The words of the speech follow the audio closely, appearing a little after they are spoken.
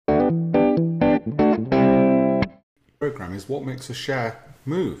program is what makes a share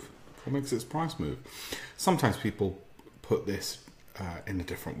move, what makes its price move. Sometimes people put this in a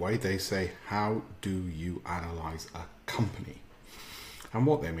different way. They say, how do you analyze a company? And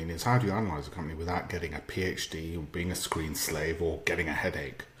what they mean is, how do you analyze a company without getting a PhD or being a screen slave or getting a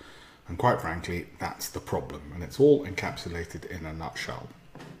headache? And quite frankly, that's the problem. And it's all encapsulated in a nutshell.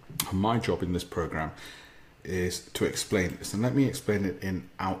 And my job in this program is to explain this. And let me explain it in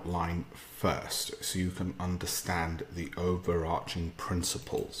outline first, so you can understand the overarching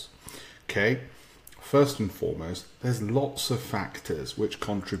principles. Okay? First and foremost, there's lots of factors which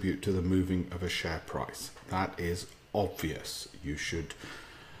contribute to the moving of a share price. That is obvious. You should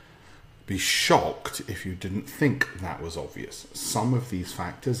be shocked if you didn't think that was obvious. Some of these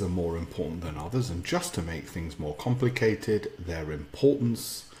factors are more important than others, and just to make things more complicated, their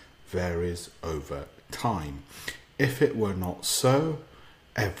importance varies over time. If it were not so,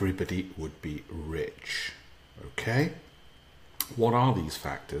 everybody would be rich. Okay? What are these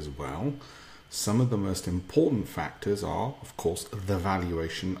factors? Well, some of the most important factors are, of course, the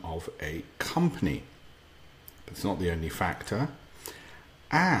valuation of a company. But it's not the only factor.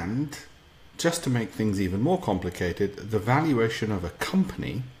 And just to make things even more complicated, the valuation of a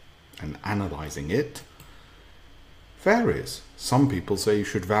company and analyzing it varies. Some people say you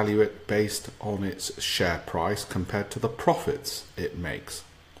should value it based on its share price compared to the profits it makes,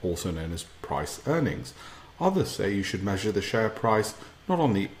 also known as price earnings. Others say you should measure the share price not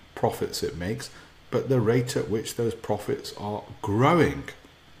on the profits it makes, but the rate at which those profits are growing.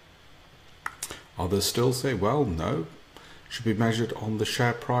 Others still say, well, no, it should be measured on the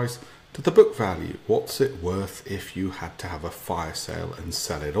share price to the book value. What's it worth if you had to have a fire sale and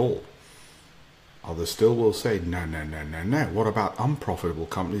sell it all? Others still will say, no. What about unprofitable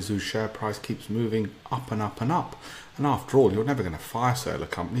companies whose share price keeps moving up and up and up? And after all, you're never going to fire sale a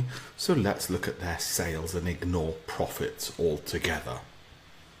company, so let's look at their sales and ignore profits altogether.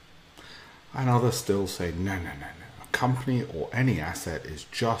 And others still say, no. A company or any asset is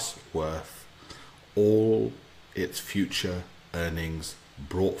just worth all its future earnings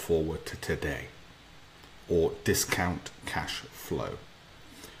brought forward to today, or discount cash flow.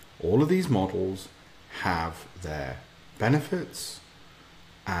 All of these models have their benefits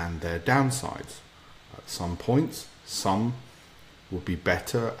and their downsides. At some points, some will be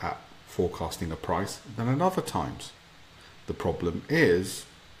better at forecasting a price than at other times. The problem is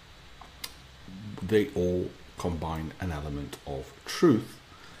they all combine an element of truth,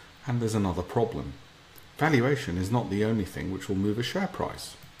 and there's another problem. Valuation is not the only thing which will move a share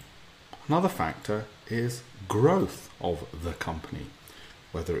price. Another factor is growth of the company.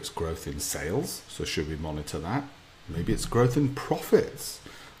 Whether it's growth in sales, so should we monitor that? Maybe it's growth in profits.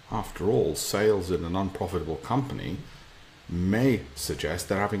 After all, sales in an unprofitable company may suggest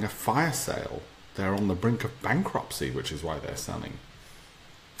they're having a fire sale. They're on the brink of bankruptcy, which is why they're selling.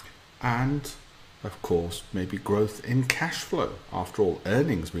 And, of course, maybe growth in cash flow. After all,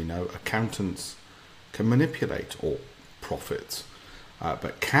 earnings, we know, accountants can manipulate, or profits.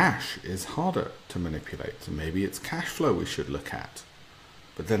 But cash is harder to manipulate. So maybe it's cash flow we should look at.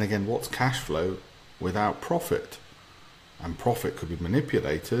 But then again, what's cash flow without profit? And profit could be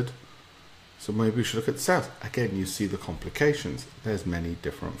manipulated, so maybe we should look at sales. Again, you see the complications. There's many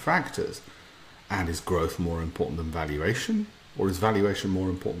different factors. And is growth more important than valuation? Or is valuation more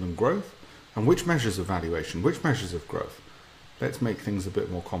important than growth? And which measures of valuation? Which measures of growth? Let's make things a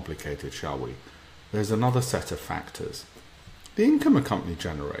bit more complicated, shall we? There's another set of factors. The income a company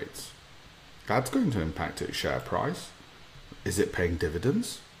generates. That's going to impact its share price. Is it paying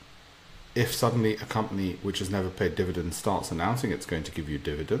dividends? If suddenly a company which has never paid dividends starts announcing it's going to give you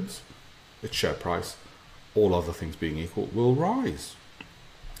dividends, its share price, all other things being equal, will rise.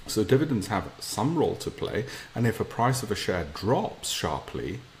 So dividends have some role to play, and if a price of a share drops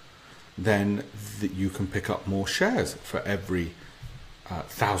sharply, then you can pick up more shares for every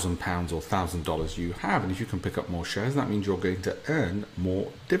 £1,000 or $1,000 you have. And if you can pick up more shares, that means you're going to earn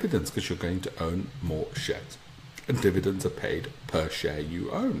more dividends because you're going to own more shares. And dividends are paid per share you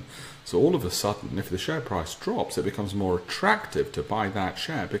own. So all of a sudden, if the share price drops, it becomes more attractive to buy that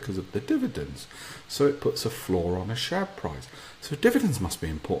share because of the dividends. So it puts a floor on a share price. So dividends must be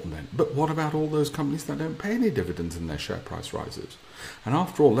important then. But what about all those companies that don't pay any dividends and their share price rises? And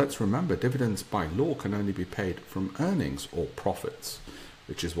after all, let's remember, dividends by law can only be paid from earnings or profits,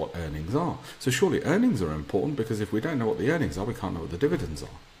 which is what earnings are. So surely earnings are important, because if we don't know what the earnings are, we can't know what the dividends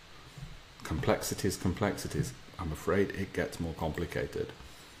are. Complexities. I'm afraid it gets more complicated.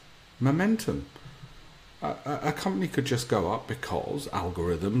 Momentum. A company could just go up because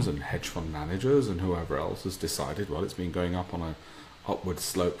algorithms and hedge fund managers and whoever else has decided, well, it's been going up on an upward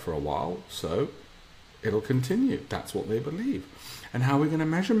slope for a while, so it'll continue. That's what they believe. And how are we going to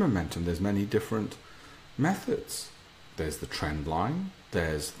measure momentum? There's many different methods. There's the trend line.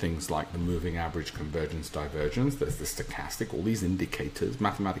 There's things like the moving average, convergence, divergence. There's the stochastic, all these indicators,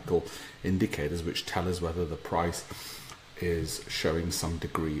 mathematical indicators, which tell us whether the price is showing some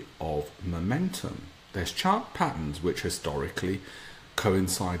degree of momentum. There's chart patterns, which historically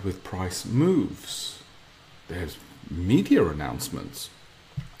coincide with price moves. There's media announcements,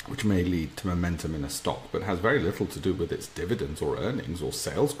 which may lead to momentum in a stock, but has very little to do with its dividends or earnings or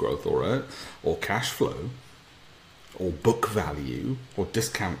sales growth or cash flow or book value or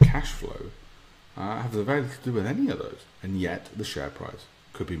discount cash flow. Have very little to do with any of those. And yet the share price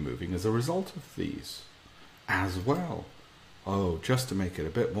could be moving as a result of these as well. Oh, just to make it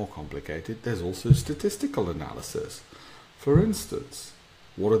a bit more complicated, there's also statistical analysis. For instance,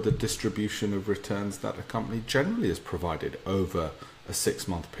 what are the distribution of returns that a company generally has provided over a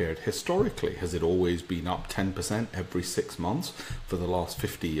 6-month period historically? Has it always been up 10% every 6 months for the last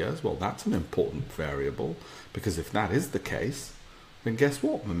 50 years? Well, that's an important variable, because if that is the case, then guess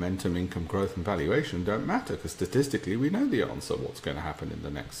what? Momentum, income growth and valuation don't matter, because statistically we know the answer, what's going to happen in the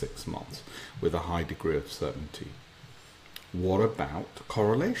next 6 months with a high degree of certainty. What about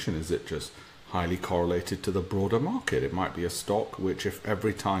correlation? Is it just highly correlated to the broader market? It might be a stock which, if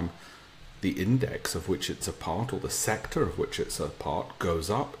every time the index of which it's a part or the sector of which it's a part goes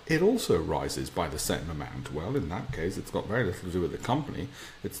up, it also rises by the same amount. Well, in that case, it's got very little to do with the company.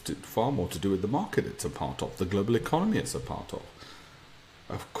 It's far more to do with the market it's a part of, the global economy it's a part of.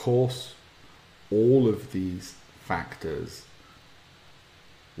 Of course, all of these factors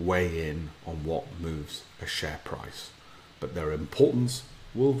weigh in on what moves a share price, but their importance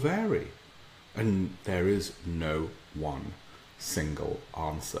will vary. And there is no one single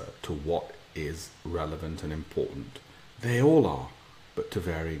answer to what is relevant and important. They all are, but to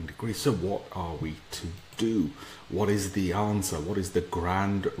varying degrees. So what are we to do? What is the answer? What is the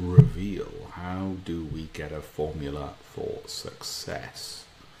grand reveal? How do we get a formula for success?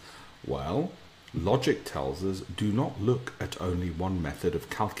 Well, logic tells us do not look at only one method of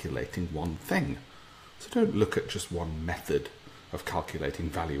calculating one thing. So don't look at just one method of calculating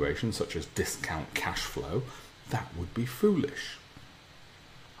valuation, such as discount cash flow. That would be foolish.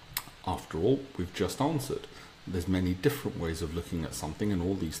 After all, we've just answered. There's many different ways of looking at something, and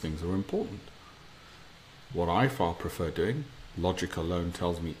all these things are important. What I far prefer doing, logic alone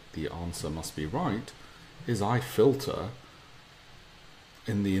tells me the answer must be right, is I filter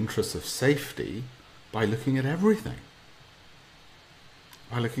in the interest of safety by looking at everything.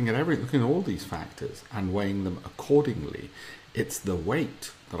 By looking at all these factors and weighing them accordingly. It's the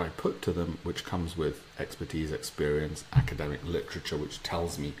weight that I put to them which comes with expertise, experience, academic literature, which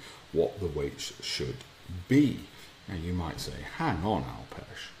tells me what the weights should be. Now you might say, hang on,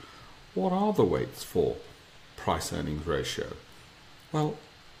 Alpesh, what are the weights for price-earnings ratio? Well,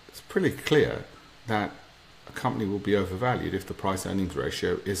 it's pretty clear that a company will be overvalued if the price-earnings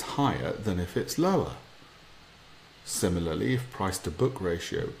ratio is higher than if it's lower. Similarly, if price-to-book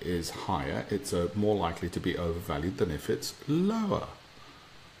ratio is higher, it's more likely to be overvalued than if it's lower.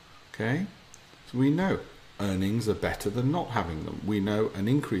 Okay? So we know earnings are better than not having them. We know an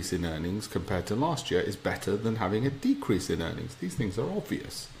increase in earnings compared to last year is better than having a decrease in earnings. These things are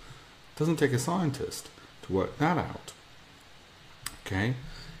obvious. It doesn't take a scientist to work that out. Okay?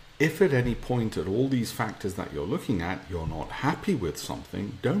 If at any point at all these factors that you're looking at, you're not happy with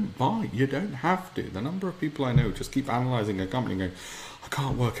something, don't buy. You don't have to. The number of people I know just keep analysing a company and going, I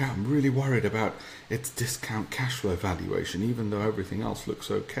can't work out, I'm really worried about its discount cash flow valuation, even though everything else looks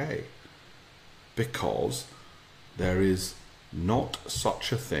okay. Because there is not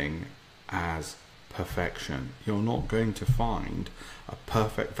such a thing as perfection. You're not going to find a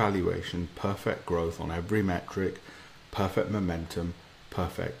perfect valuation, perfect growth on every metric, perfect momentum,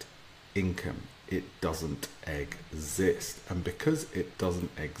 perfect income. It doesn't exist. And because it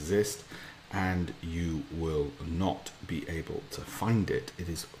doesn't exist and you will not be able to find it, it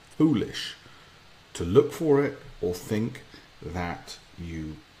is foolish to look for it or think that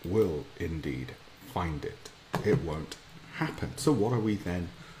you will indeed find it. It won't happen. So what are we then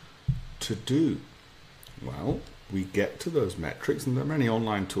to do? Well, we get to those metrics, and there are many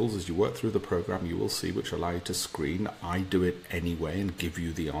online tools as you work through the program you will see which allow you to screen. I do it anyway and give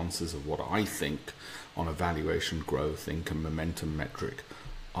you the answers of what I think on a valuation, growth, income, momentum metric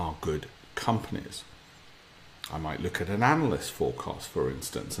are good companies. I might look at an analyst forecast, for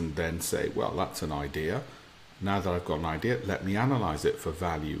instance, and then say, well, that's an idea. Now that I've got an idea, let me analyze it for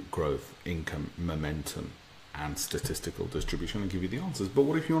value, growth, income, momentum, and statistical distribution, and give you the answers. But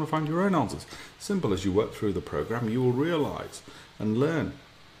what if you want to find your own answers? Simple. As you work through the program, you will realize and learn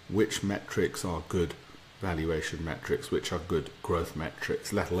which metrics are good valuation metrics, which are good growth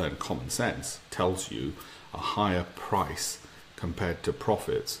metrics, let alone common sense, tells you a higher price compared to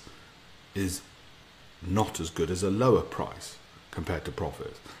profits is not as good as a lower price compared to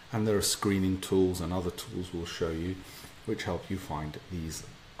profits. And there are screening tools and other tools we'll show you which help you find these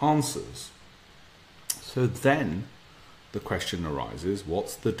answers. So then the question arises,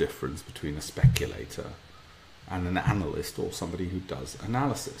 what's the difference between a speculator and an analyst, or somebody who does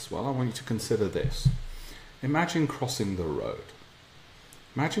analysis? Well, I want you to consider this. Imagine crossing the road.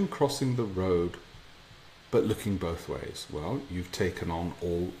 Imagine crossing the road but looking both ways. Well, you've taken on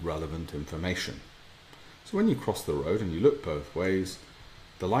all relevant information. So when you cross the road and you look both ways,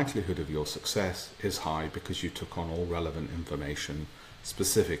 the likelihood of your success is high because you took on all relevant information.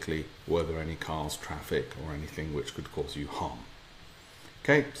 Specifically, were there any cars, traffic, or anything which could cause you harm?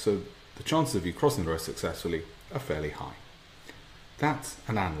 Okay, so the chances of you crossing the road successfully are fairly high. That's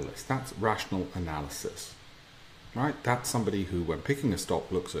an analyst. That's rational analysis, right? That's somebody who, when picking a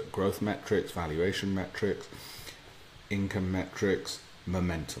stock, looks at growth metrics, valuation metrics, income metrics,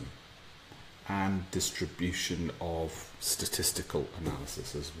 momentum, and distribution of statistical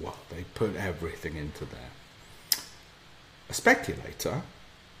analysis as well. They put everything into there. A speculator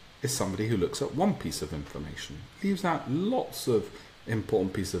is somebody who looks at one piece of information, leaves out lots of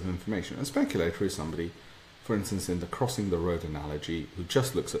important pieces of information. A speculator is somebody, for instance, in the crossing the road analogy, who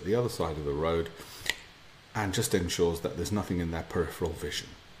just looks at the other side of the road and just ensures that there's nothing in their peripheral vision.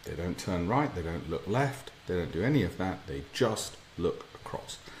 They don't turn right, they don't look left, they don't do any of that, they just look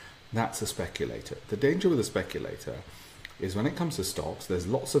across. That's a speculator. The danger with a speculator is when it comes to stocks, there's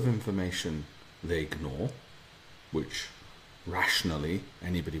lots of information they ignore, which rationally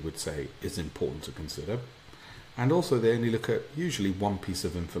anybody would say is important to consider. And also they only look at usually one piece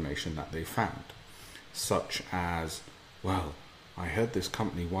of information that they found, such as, well, I heard this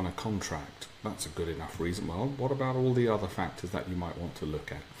company won a contract. That's a good enough reason. Well, what about all the other factors that you might want to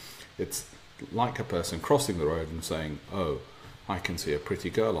look at? It's like a person crossing the road and saying, oh, I can see a pretty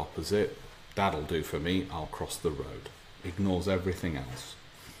girl opposite. That'll do for me. I'll cross the road. Ignores everything else.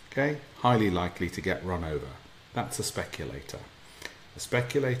 Okay? Highly likely to get run over. That's a speculator. A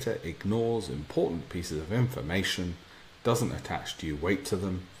speculator ignores important pieces of information, doesn't attach due weight to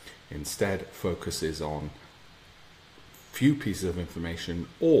them, instead focuses on few pieces of information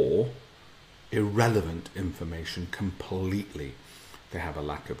or irrelevant information completely. They have a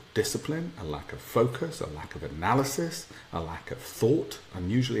lack of discipline, a lack of focus, a lack of analysis, a lack of thought, and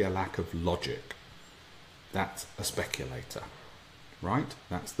usually a lack of logic. That's a speculator, right?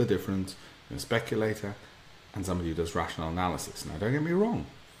 That's the difference in a speculator and somebody who does rational analysis. Now, don't get me wrong.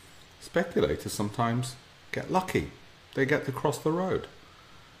 Speculators sometimes get lucky. They get to cross the road.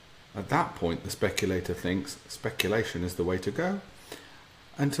 At that point, the speculator thinks speculation is the way to go,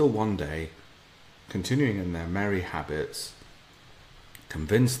 until one day, continuing in their merry habits,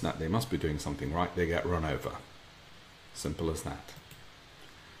 convinced that they must be doing something right, they get run over. Simple as that.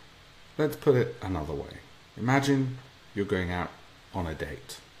 Let's put it another way. Imagine you're going out on a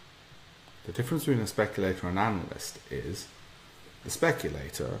date. The difference between a speculator and an analyst is the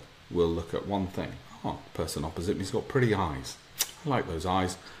speculator will look at one thing. Oh, the person opposite me's got pretty eyes. I like those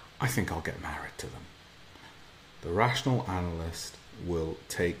eyes. I think I'll get married to them. The rational analyst will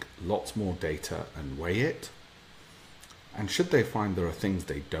take lots more data and weigh it. And should they find there are things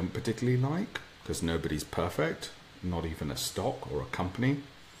they don't particularly like, because nobody's perfect, not even a stock or a company,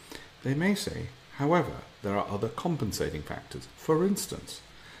 they may say, however, there are other compensating factors. For instance,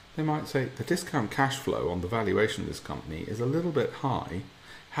 they might say the discount cash flow on the valuation of this company is a little bit high.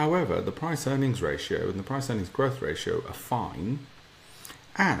 However, the price earnings ratio and the price earnings growth ratio are fine,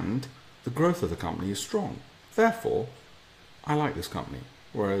 and the growth of the company is strong. Therefore, I like this company.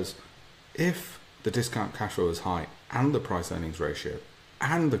 Whereas if the discount cash flow is high and the price earnings ratio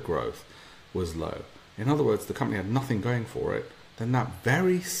and the growth was low, in other words, the company had nothing going for it, then that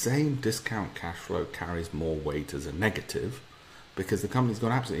very same discount cash flow carries more weight as a negative, because the company's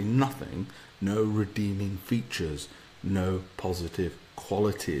got absolutely nothing, no redeeming features, no positive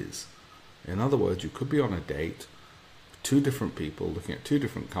qualities. In other words, you could be on a date, two different people looking at two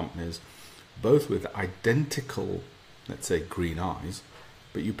different companies, both with identical, let's say, green eyes,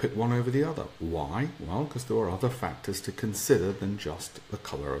 but you pick one over the other. Why? Well, because there are other factors to consider than just the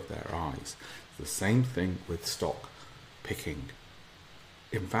color of their eyes. It's the same thing with stock picking.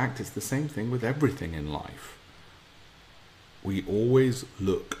 In fact, it's the same thing with everything in life. We always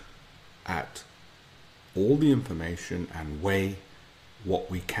look at all the information and weigh what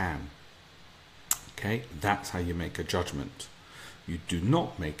we can. Okay, that's how you make a judgment. You do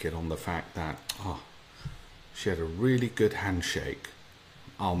not make it on the fact that, oh, she had a really good handshake,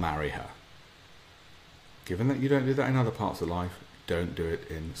 I'll marry her. Given that you don't do that in other parts of life, don't do it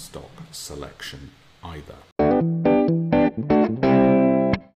in stock selection either.